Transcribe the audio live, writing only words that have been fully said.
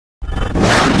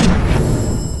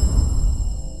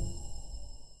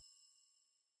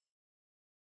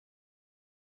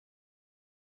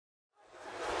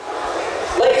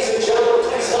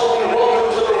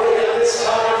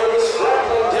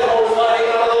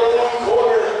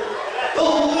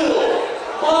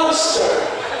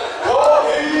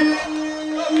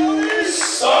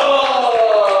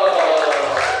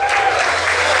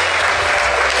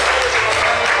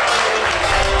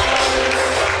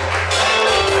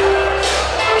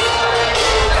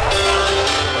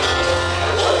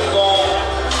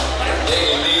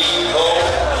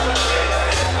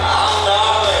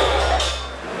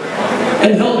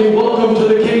And help me welcome to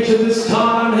the cage at this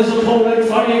time his opponent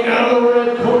fighting out of the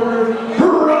red corner,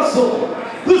 Russell,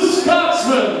 the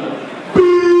Scotsman,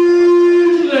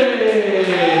 Beatley.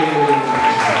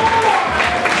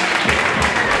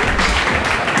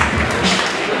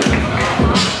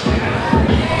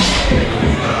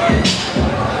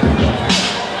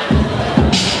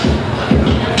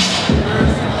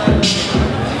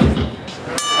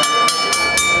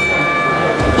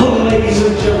 Ladies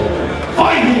and gentlemen,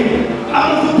 fighting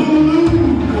out of the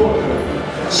blue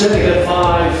corner, sitting at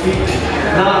 5 feet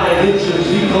 9 inches,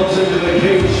 he comes into the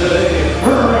cage today,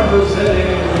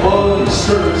 representing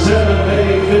Monsters MMA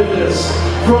Fitness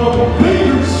from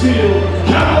Bakersfield,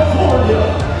 California.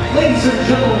 Ladies and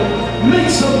gentlemen, make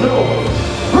some noise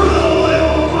for the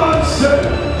little monster,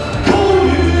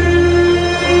 Cody.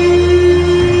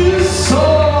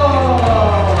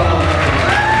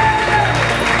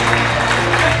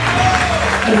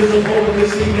 And his opponent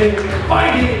this evening,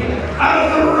 fighting out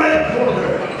of the red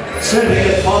corner, standing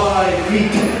at 5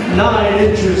 feet 9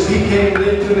 inches, he came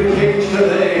into the cage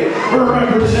today,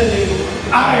 representing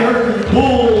Iron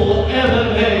Bull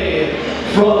MMA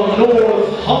from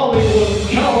North Hollywood,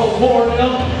 California.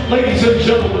 Ladies and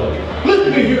gentlemen, let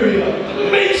me hear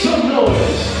you make some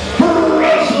noise